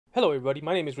Hello everybody,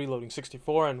 my name is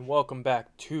Reloading64 and welcome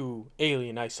back to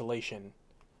Alien Isolation.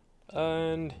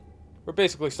 And we're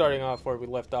basically starting off where we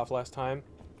left off last time.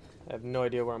 I have no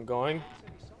idea where I'm going.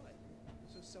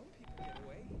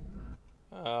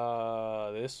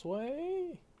 This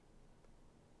way?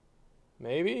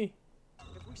 Maybe?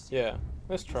 Yeah,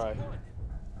 let's try.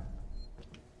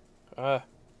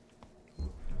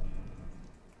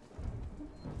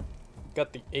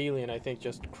 Got the alien, I think,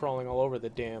 just crawling all over the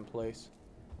damn place.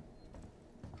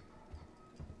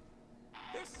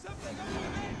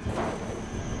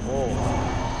 Oh.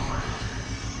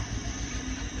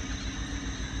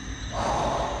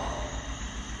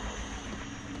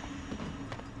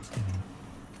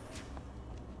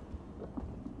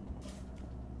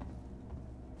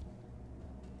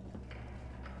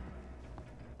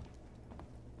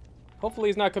 Hopefully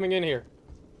he's not coming in here.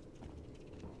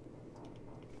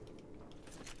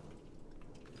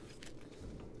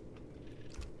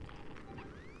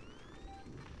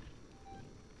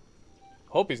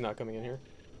 Hope he's not coming in here.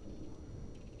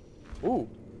 Ooh,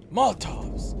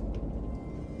 Molotovs!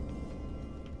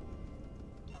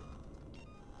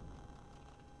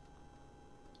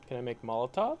 Can I make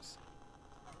Molotovs?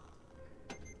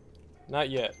 Not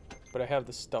yet, but I have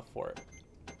the stuff for it.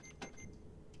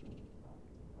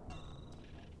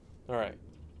 Alright.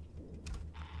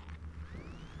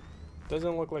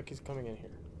 Doesn't look like he's coming in here.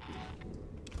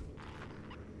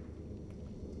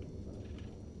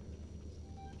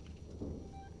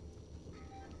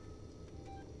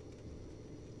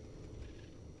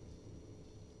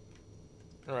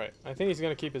 Alright, I think he's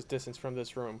gonna keep his distance from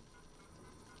this room.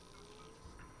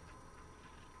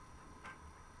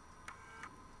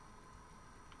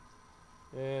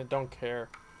 Eh, don't care.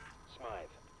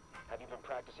 Smythe, have you been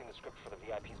practicing the script for the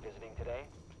VIPs visiting today?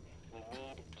 We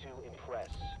need to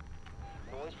impress.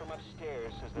 Noise from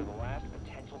upstairs says they're the last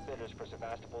potential bidders for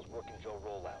Sevastopol's Working Joe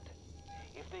rollout.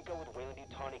 If they go with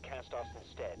Weyland-Yutani castoffs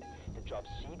instead, the jobs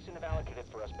Seegson have allocated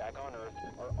for us back on Earth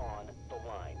are on the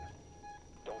line.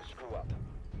 Don't screw up.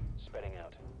 Spreading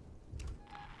out.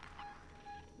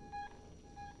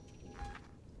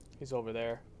 He's over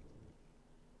there.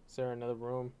 Is there another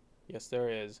room? Yes, there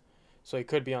is. So he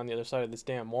could be on the other side of this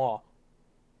damn wall.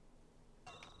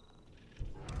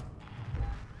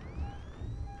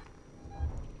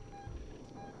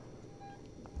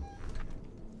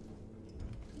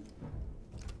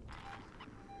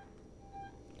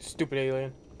 Stupid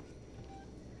alien.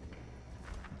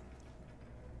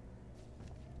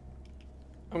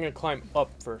 I'm gonna climb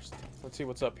up first. Let's see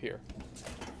what's up here.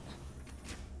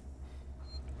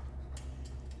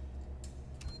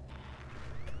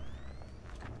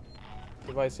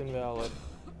 Device invalid.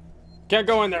 Can't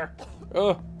go in there!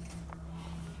 Ugh!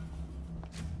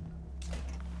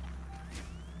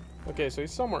 Okay, so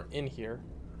he's somewhere in here.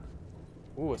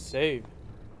 Ooh, a save.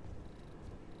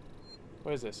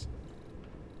 What is this?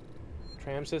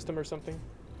 Tram system or something?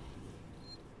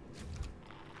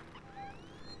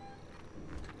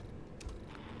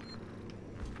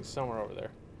 He's somewhere over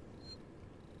there.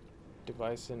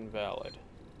 Device invalid.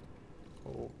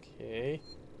 Okay.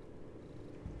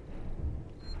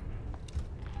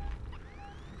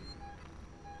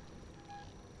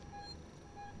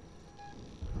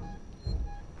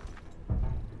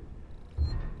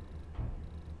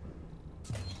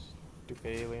 Stupid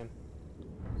alien.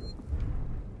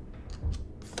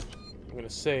 I'm gonna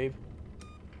save.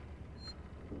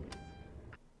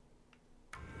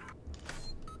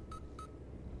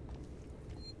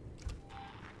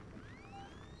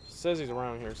 Says he's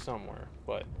around here somewhere,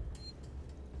 but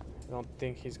I don't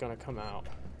think he's gonna come out.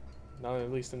 Not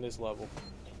at least in this level.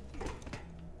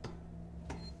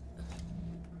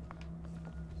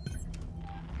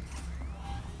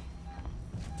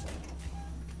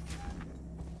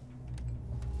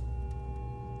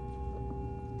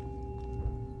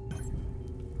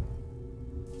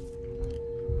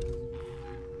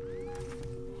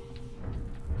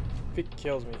 If he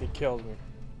kills me, he kills me.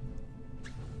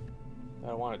 I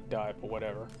don't want to die, but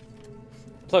whatever.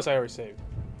 Plus, I already saved.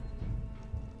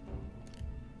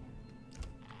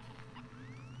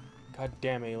 God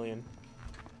damn alien.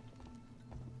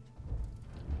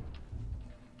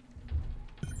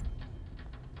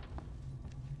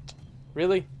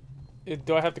 Really?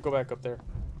 Do I have to go back up there?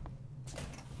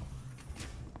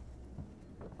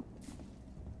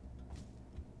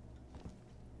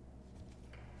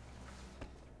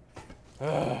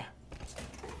 Ugh.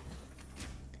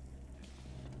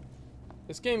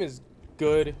 This game is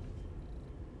good.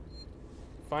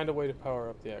 Find a way to power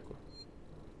up the aqua.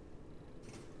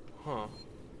 Huh.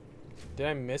 Did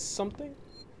I miss something?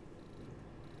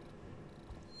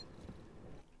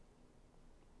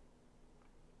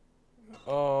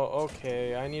 Oh,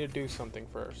 okay. I need to do something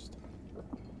first.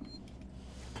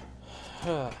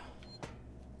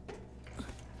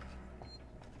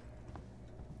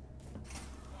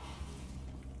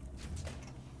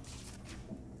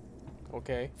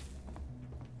 Okay.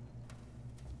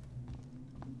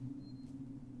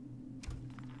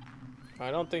 I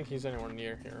don't think he's anywhere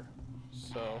near here.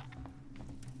 So,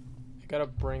 I gotta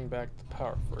bring back the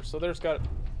power first. So there's got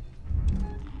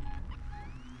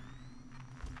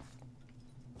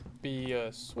be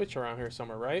a switch around here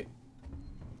somewhere, right?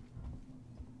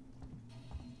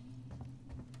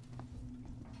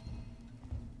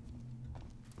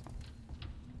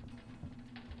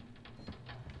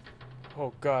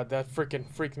 Oh god, that freaking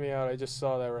freaked me out. I just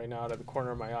saw that right now out of the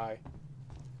corner of my eye.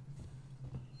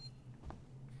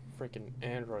 Freaking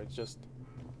androids just...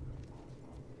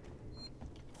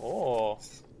 Oh.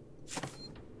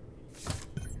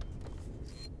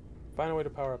 Find a way to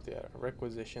power up the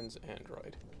requisitions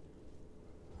android.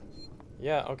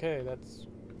 Yeah, okay, that's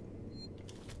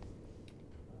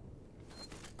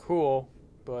cool,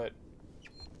 but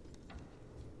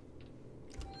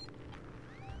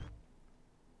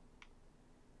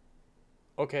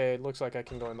okay, it looks like I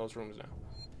can go in those rooms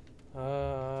now.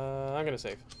 I'm gonna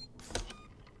save.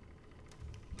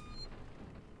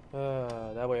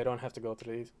 That way I don't have to go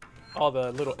through these. All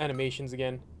the little animations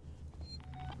again.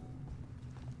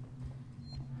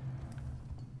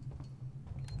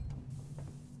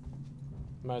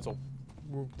 Might as well.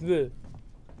 Bleh.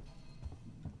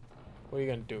 What are you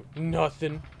gonna do?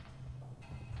 Nothing.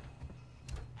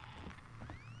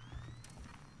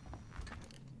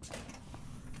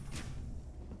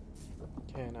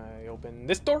 Can I open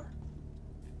this door?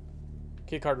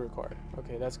 Key card required.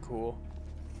 Okay, that's cool.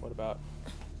 What about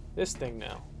this thing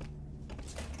now?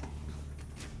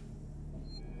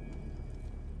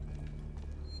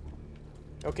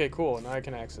 Okay, cool. Now I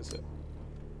can access it.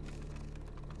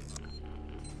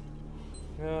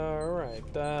 Alright,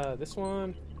 this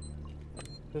one,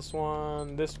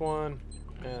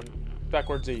 and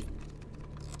backward Z.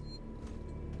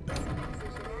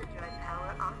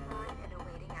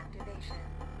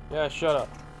 Yeah, shut up.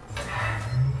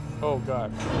 Oh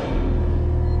god.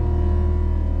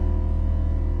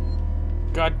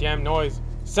 Goddamn noise.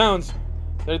 Sounds!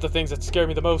 They're the things that scare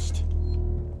me the most.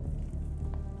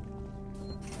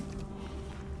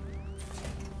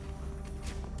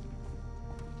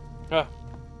 Ah.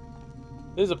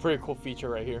 This is a pretty cool feature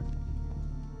right here.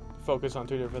 Focus on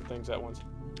two different things at once.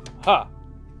 Ha!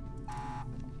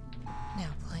 Now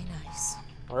play nice.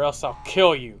 Or else I'll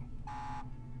kill you.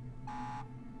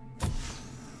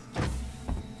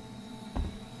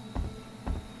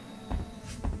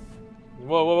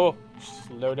 Whoa, whoa, whoa.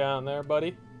 Slow down there,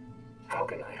 buddy. How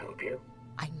can I help you?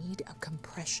 I need a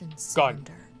compression Gun.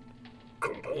 cylinder.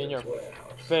 Components In your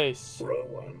warehouse. face. Row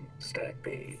 1, stack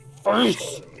B.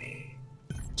 Face! Follow me.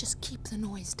 Just keep the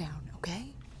noise down,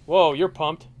 okay? Whoa, you're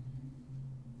pumped.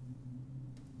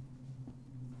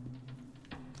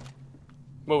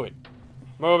 Move it.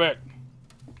 Move it.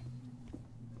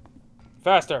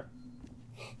 Faster.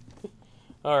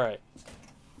 Alright.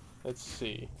 Let's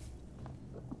see.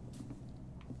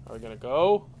 Are we gonna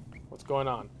go? What's going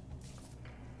on?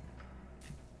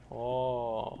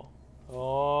 Oh.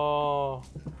 Oh.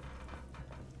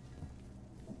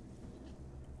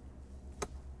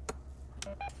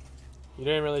 You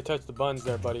didn't really touch the buttons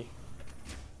there, buddy.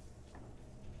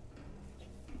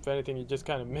 If anything, you just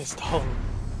kind of missed all of them.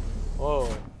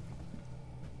 Whoa.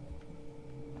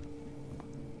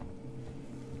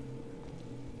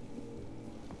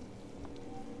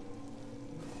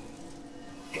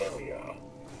 Here we are.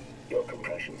 Your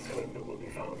compression cylinder will be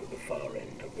found at the far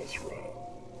end of this row.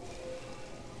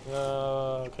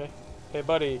 Okay. Hey,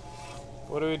 buddy.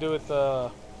 What do we do with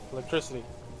electricity?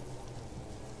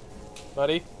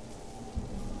 Buddy?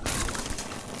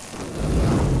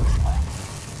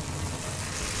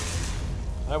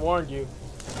 I warned you.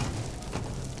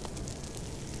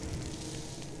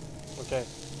 Okay.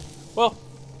 Well,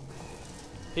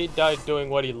 he died doing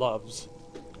what he loves.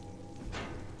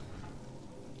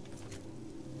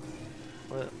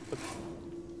 Where?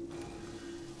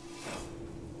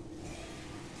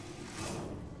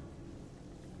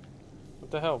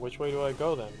 What the hell? Which way do I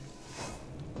go then?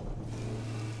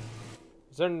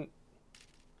 Is there...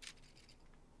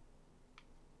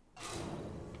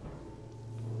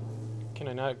 Can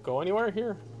I not go anywhere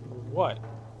here? What?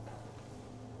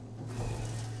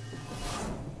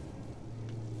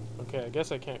 Okay, I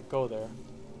guess I can't go there.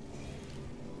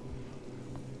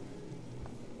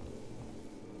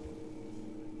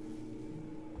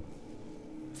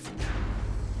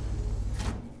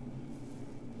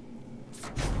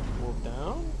 Move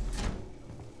down?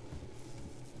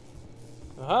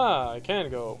 Aha! I can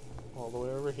go all the way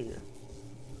over here.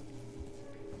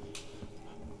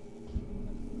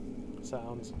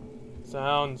 Sounds.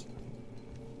 Sounds.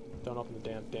 Don't open the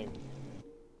damn thing.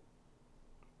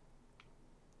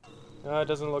 It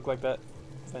doesn't look like that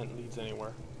vent leads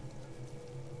anywhere.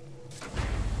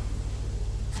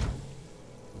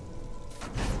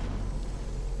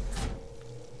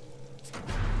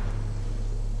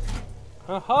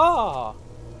 Haha!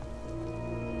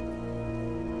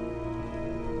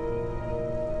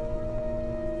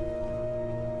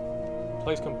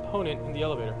 Place component in the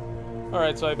elevator.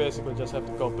 Alright, so I basically just have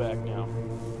to go back now.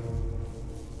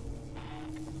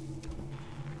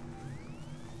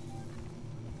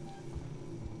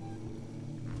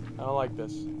 I don't like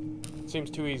this. It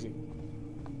seems too easy.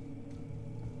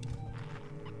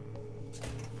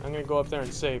 I'm gonna go up there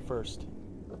and save first.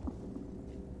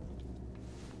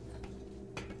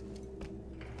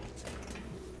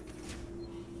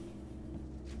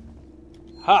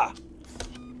 Ha!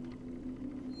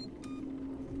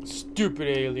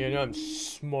 Stupid alien, I'm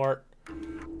smart.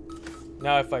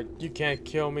 Now you can't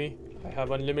kill me. I have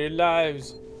unlimited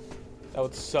lives. That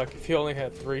would suck if you only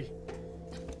had 3.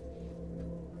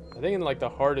 I think in like the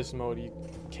hardest mode you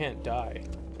can't die,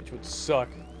 which would suck.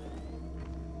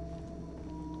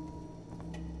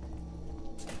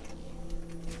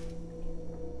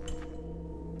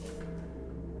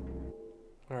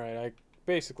 Alright, I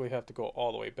basically have to go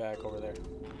all the way back over there.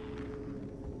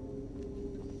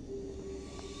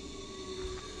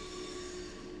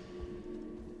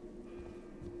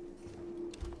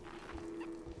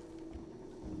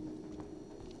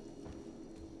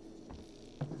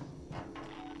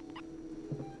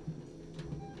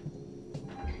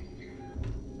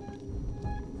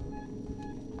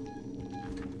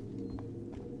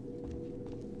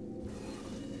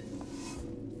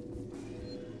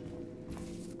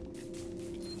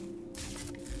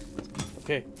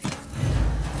 Okay.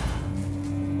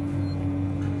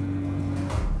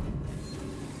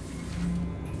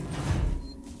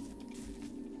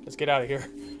 Let's get out of here.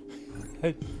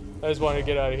 I just wanted to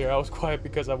get out of here. I was quiet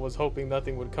because I was hoping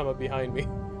nothing would come up behind me.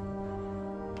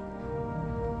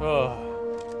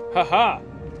 Oh. Haha!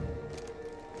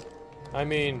 I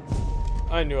mean,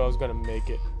 I knew I was gonna make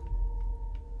it.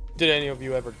 Did any of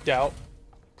you ever doubt?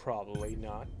 Probably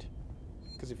not.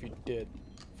 Because if you did,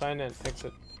 find and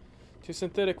exit to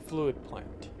synthetic fluid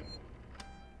plant.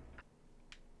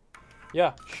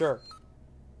 Yeah, sure.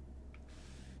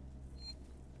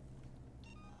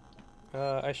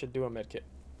 I should do a medkit.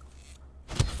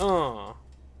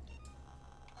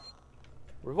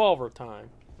 Revolver time.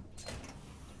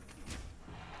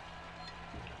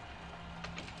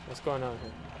 What's going on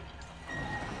here?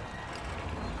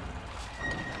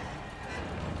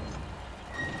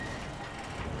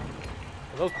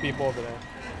 Are those people over there?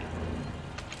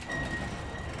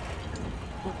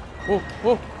 Whoa,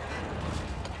 whoa!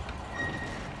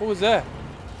 What was that?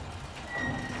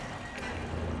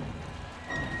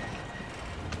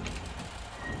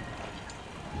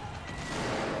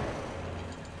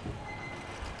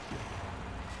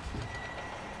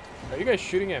 Are you guys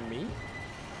shooting at me?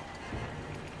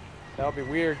 That would be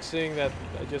weird seeing that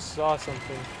I just saw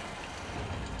something.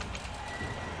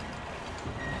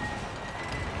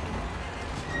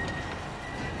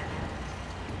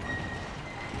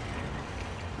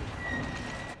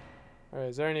 Alright,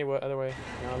 is there any other way?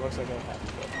 No, it looks like I have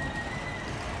to go.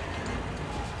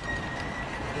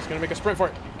 I'm just gonna make a sprint for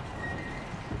it.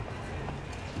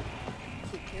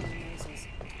 Keep hearing noises.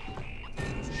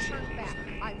 Turn back.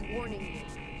 I'm warning you.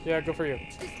 Yeah, go for you.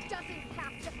 This doesn't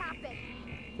have to happen.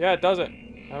 Yeah, it doesn't.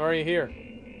 I'm already here.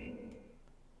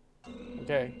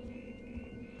 Okay.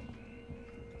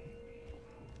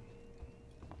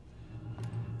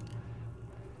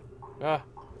 Ah.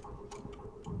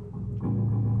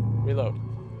 Reload.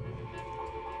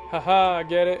 Haha, I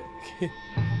get it.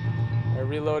 I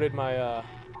reloaded my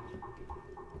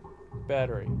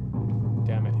battery.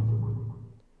 Damn it.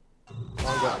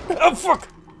 Oh fuck!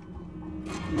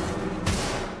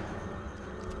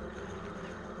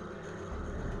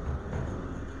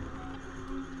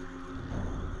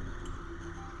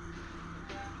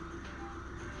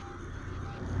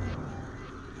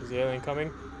 Is the alien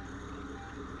coming?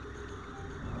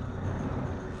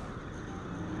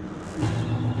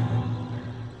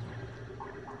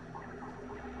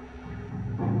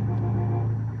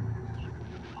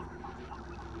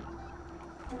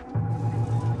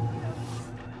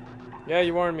 Yeah,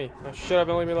 you warned me. Now shut up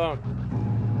and leave me alone.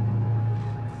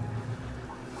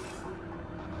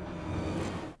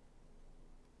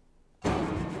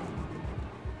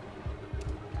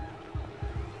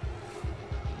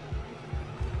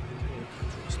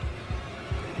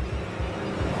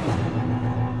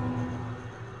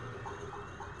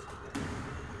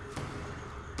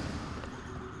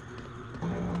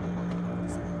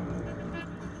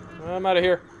 I'm out of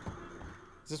here.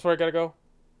 Is this where I gotta go?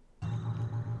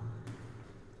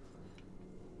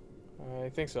 I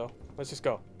think so. Let's just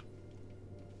go.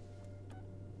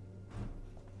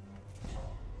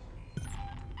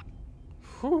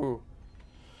 Whew.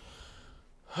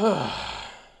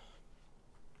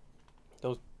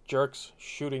 Those jerks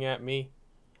shooting at me.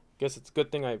 Guess it's a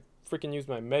good thing I freaking used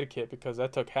my medkit because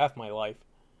that took half my life.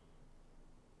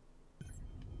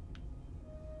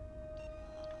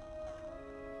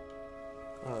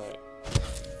 Alright.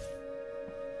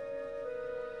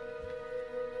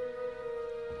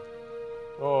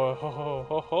 Oh, ho, ho,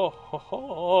 ho, ho, ho,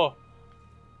 ho.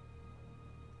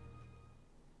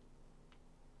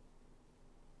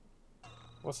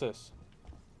 What's this?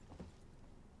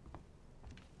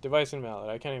 Device invalid.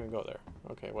 I can't even go there.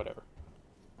 Okay, whatever.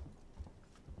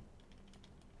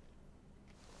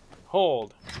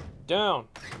 Hold. Down.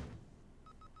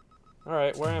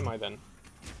 Alright, where am I then?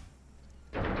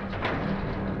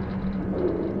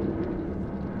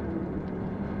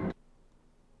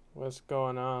 What's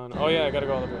going on? Oh yeah, I gotta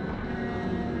go all the way.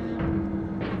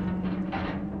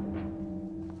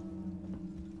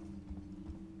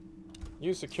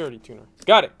 Use security tuner.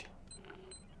 Got it!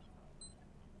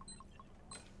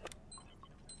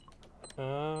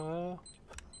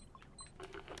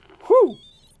 Whew!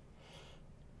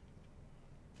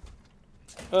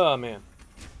 Oh man.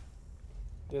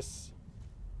 This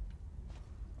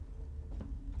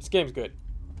game's good.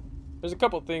 There's a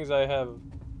couple things I have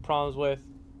problems with,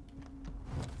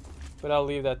 but I'll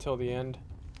leave that till the end.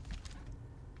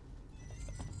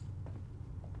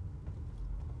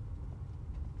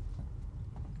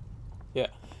 Yeah.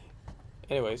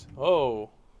 Anyways, oh.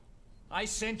 I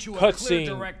sent you a Cut clear scene.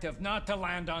 directive not to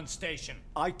land on station.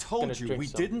 I told Gonna you drink we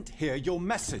some. didn't hear your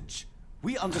message.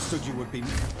 We understood you would be...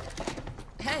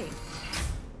 Hey,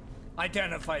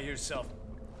 Identify yourself.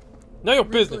 None of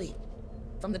your business. Ripley,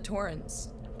 from the Torrens.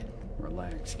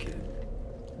 Relax, kid.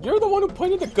 You're the one who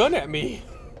pointed the gun at me.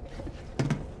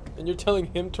 And you're telling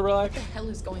him to relax? What the hell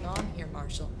is going on here,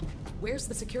 Marshall? Where's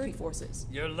the security forces?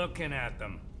 You're looking at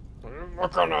them. I'm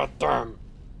looking at them.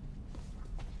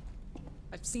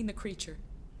 I've seen the creature.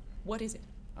 What is it?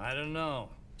 I don't know.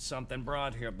 Something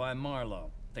brought here by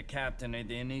Marlowe, the captain of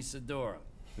the Anisadora.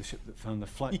 The ship that found the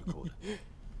flight recorder.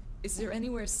 Is there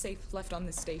anywhere safe left on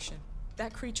this station?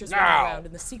 That creature's No. running around,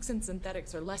 and the Seeks and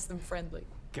synthetics are less than friendly.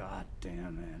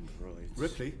 Goddamn androids.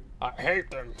 Ripley, I hate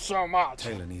them so much.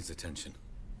 Taylor needs attention.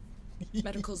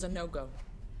 Medical's a no-go.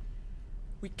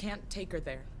 We can't take her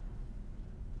there.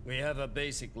 We have a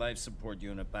basic life support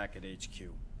unit back at HQ.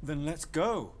 then let's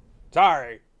go.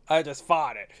 Sorry, I just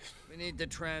fought it. We need the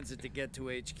transit to get to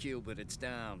HQ, but it's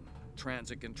down.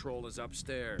 Transit control is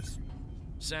upstairs.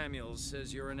 Samuels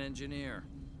says you're an engineer.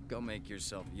 Go make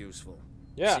yourself useful.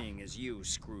 Yeah. Seeing as you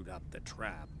screwed up the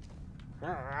trap.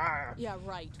 Yeah,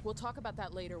 right. We'll talk about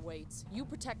that later, Waits. You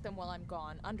protect them while I'm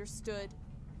gone. Understood?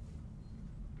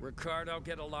 Ricardo,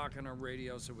 get a lock on our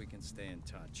radio so we can stay in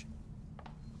touch.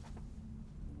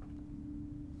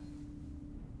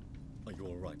 Are you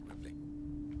all right, Ripley?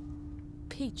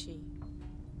 Peachy.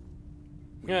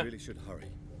 We Yeah. really should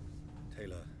hurry.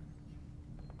 Taylor,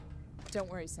 Don't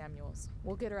worry, Samuels.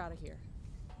 We'll get her out of here.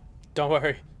 Don't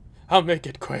worry, I'll make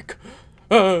it quick.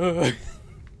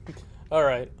 All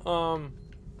right.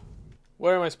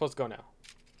 Where am I supposed to go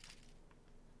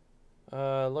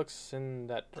now? Looks in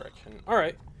that direction. All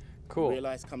right. Cool.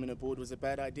 Realize coming aboard was a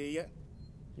bad idea yet?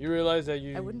 You realize that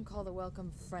you I wouldn't call the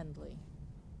welcome friendly.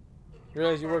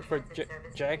 realize you work for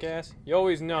Jackass? You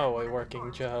always know a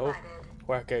working Joe.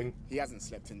 Working. He hasn't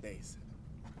slept in days.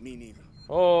 Me neither.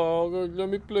 Oh, let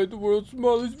me play the world's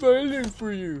smallest violin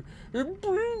for you.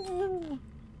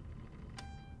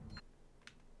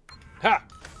 Ha!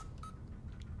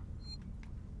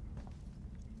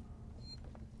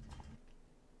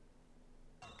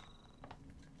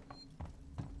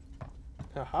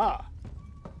 Haha.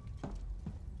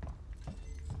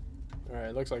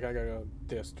 Alright, looks like I gotta go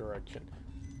this direction.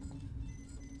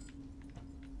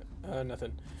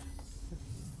 Nothing.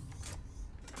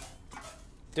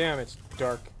 Damn, it's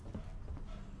dark.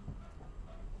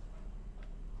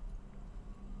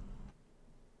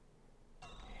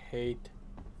 Hate.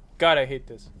 God, I hate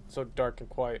this. It's so dark and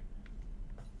quiet.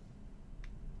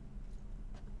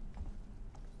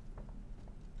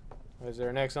 Is there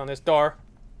an X on this door?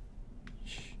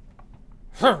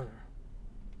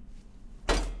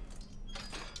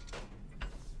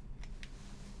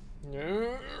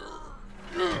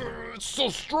 It's so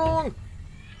strong.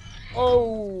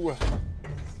 Oh,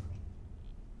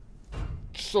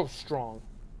 so strong.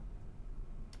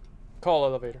 Call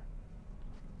elevator.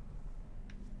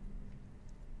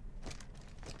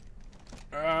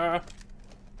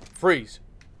 Freeze.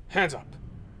 Hands up.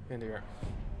 In the air.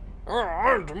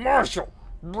 I'm the marshal.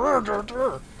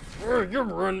 You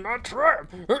ruined my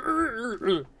trap.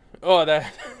 Oh,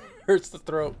 that hurts the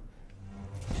throat.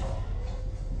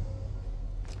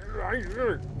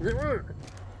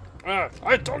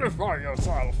 Identify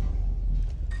yourself.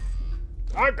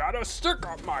 I got a stick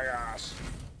up my ass.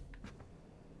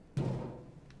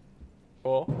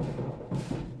 Oh.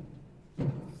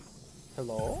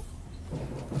 Hello?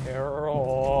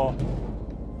 Hello?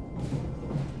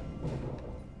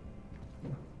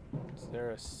 Is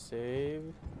there a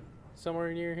save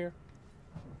somewhere near here?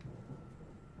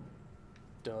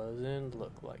 Doesn't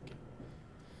look like it.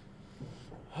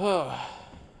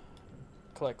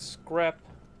 Collect scrap.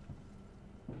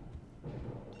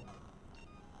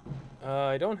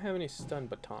 I don't have any stun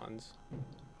batons.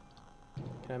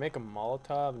 Can I make a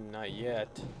Molotov? Not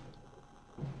yet.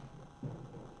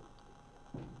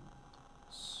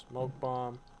 Smoke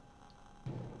bomb.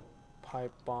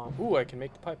 Pipe bomb. Ooh, I can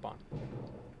make the pipe bomb.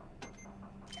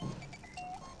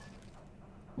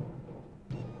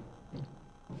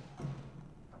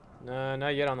 Nah,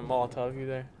 not yet on the Molotov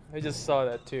either. I just saw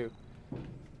that too.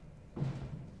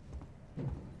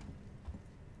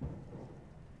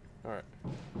 Alright.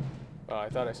 Oh, I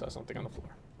thought I saw something on the floor.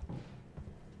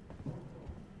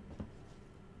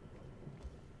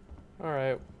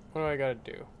 Alright, what do I gotta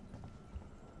do?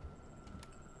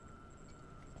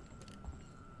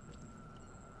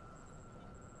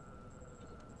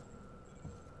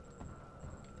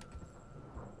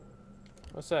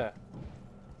 What's that?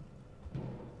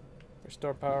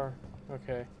 Restore power.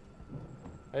 Okay.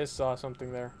 I just saw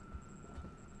something there.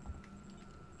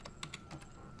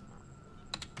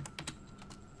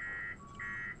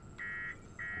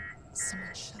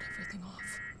 Someone shut everything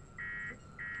off.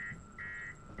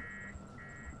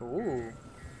 Ooh.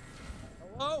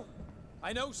 Hello?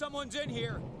 I know someone's in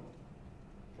here.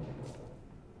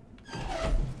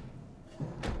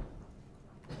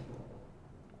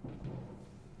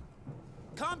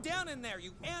 Calm down in there,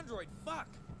 you android fuck!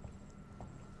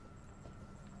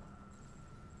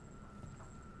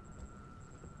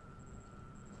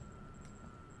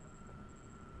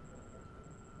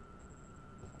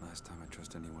 Last time I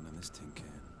trust anyone in this tin can.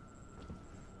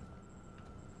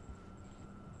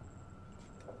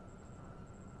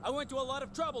 I went to a lot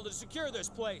of trouble to secure this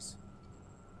place.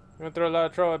 You went through a lot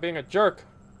of trouble being a jerk.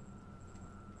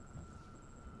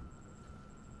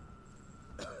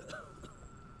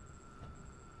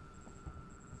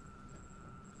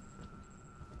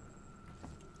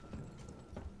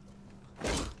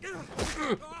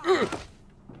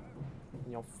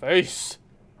 In your face.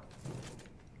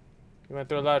 You went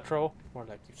through a lot of trouble. More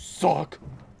like you suck.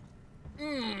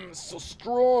 So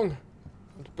strong.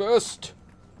 The best.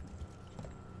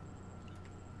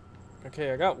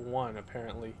 Okay, I got one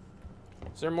apparently.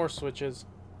 Is there more switches?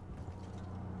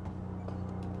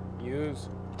 Use.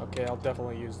 Okay, I'll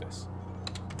definitely use this.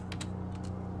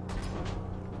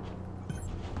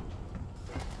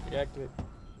 Deactivate.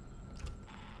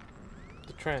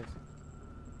 The trans.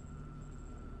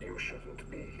 You shouldn't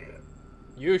be here.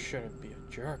 You shouldn't be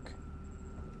a jerk.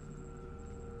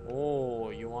 Oh,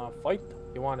 you wanna fight?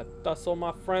 You wanna tussle,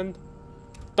 my friend?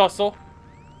 Tussle?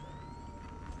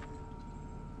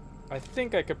 I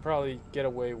think I could probably get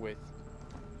away with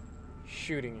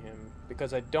shooting him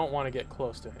because I don't want to get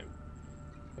close to him.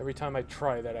 Every time I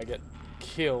try that, I get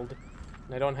killed,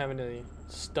 and I don't have any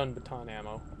stun baton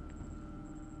ammo.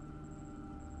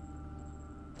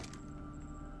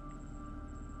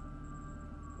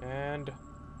 And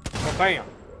bam!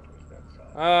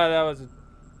 Ah, that was.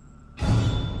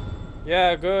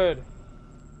 Yeah, good.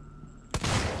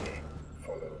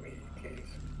 Follow me,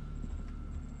 please.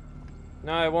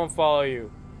 No, I won't follow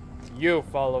you. You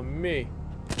follow me.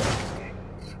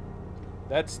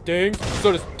 That stings.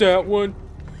 So does that one.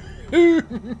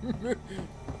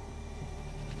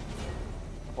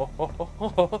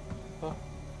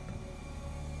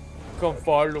 Come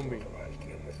follow me.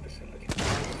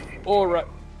 Alright.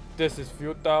 This is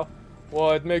futile.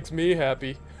 Well, it makes me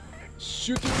happy.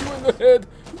 Shooting you in the head.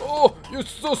 Oh, you're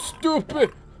so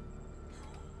stupid.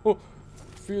 Oh,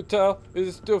 futile. Is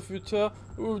it still futile?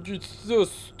 Oh, you're so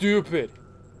stupid.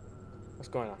 What's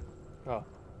going on? Oh.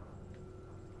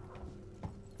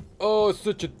 Oh, it's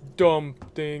such a dumb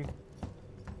thing.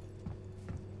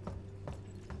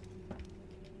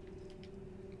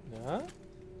 Nah?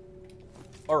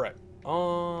 Alright.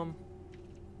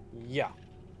 Yeah.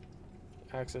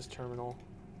 Access terminal.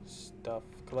 Stuff.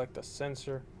 Collect a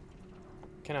sensor.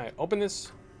 Can I open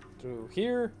this through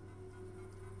here?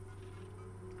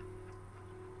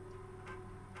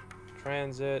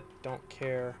 Transit. Don't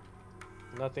care.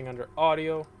 Nothing under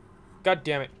audio. God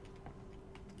damn it.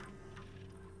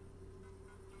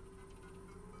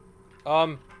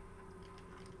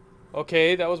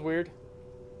 Okay, that was weird.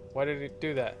 Why did it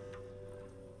do that?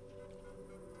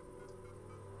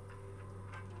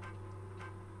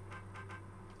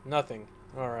 Nothing.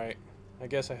 Alright. I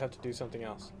guess I have to do something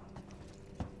else.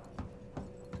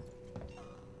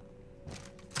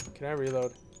 Can I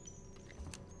reload?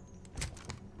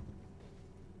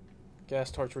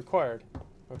 Gas torch required.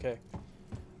 Okay.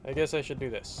 I guess I should do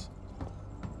this.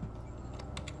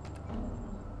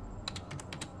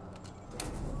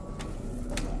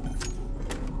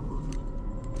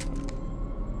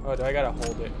 Oh, do I gotta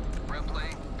hold it? Ripley,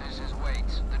 this is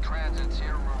Waits. The transit's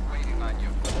here. We're waiting on you.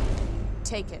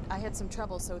 Take it. I had some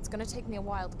trouble, so it's gonna take me a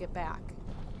while to get back.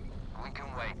 We can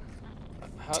wait.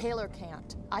 Taylor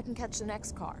can't. I can catch the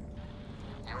next car.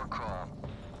 Your call.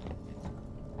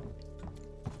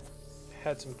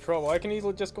 Had some trouble. I can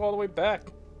easily just go all the way back.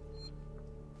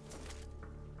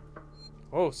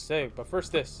 Oh, save. But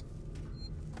first this.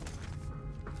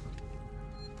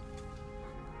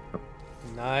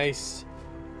 Nice.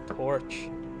 Torch.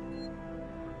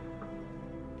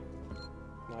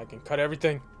 Now I can cut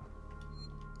everything.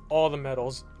 All the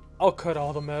metals. I'll cut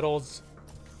all the metals.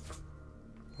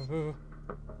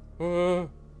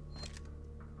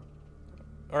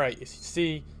 Alright, you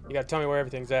see, you gotta tell me where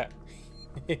everything's at.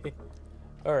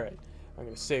 Alright, I'm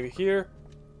gonna save it here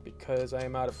because I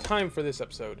am out of time for this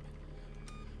episode.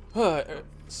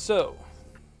 So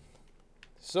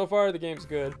far the game's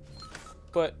good,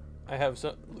 but I have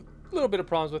some little bit of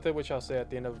problems with it, which I'll say at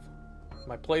the end of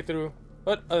my playthrough.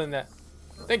 But other than that,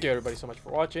 thank you everybody so much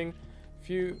for watching. If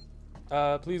you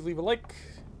please leave a like,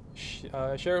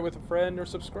 share it with a friend, or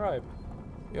subscribe,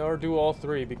 or do all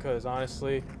three, because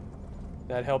honestly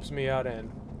that helps me out and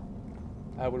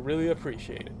I would really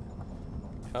appreciate it.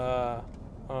 Oh,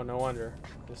 no wonder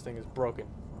this thing is broken.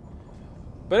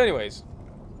 But anyways,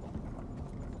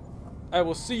 I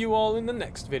will see you all in the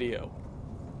next video.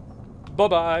 Bye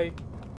bye.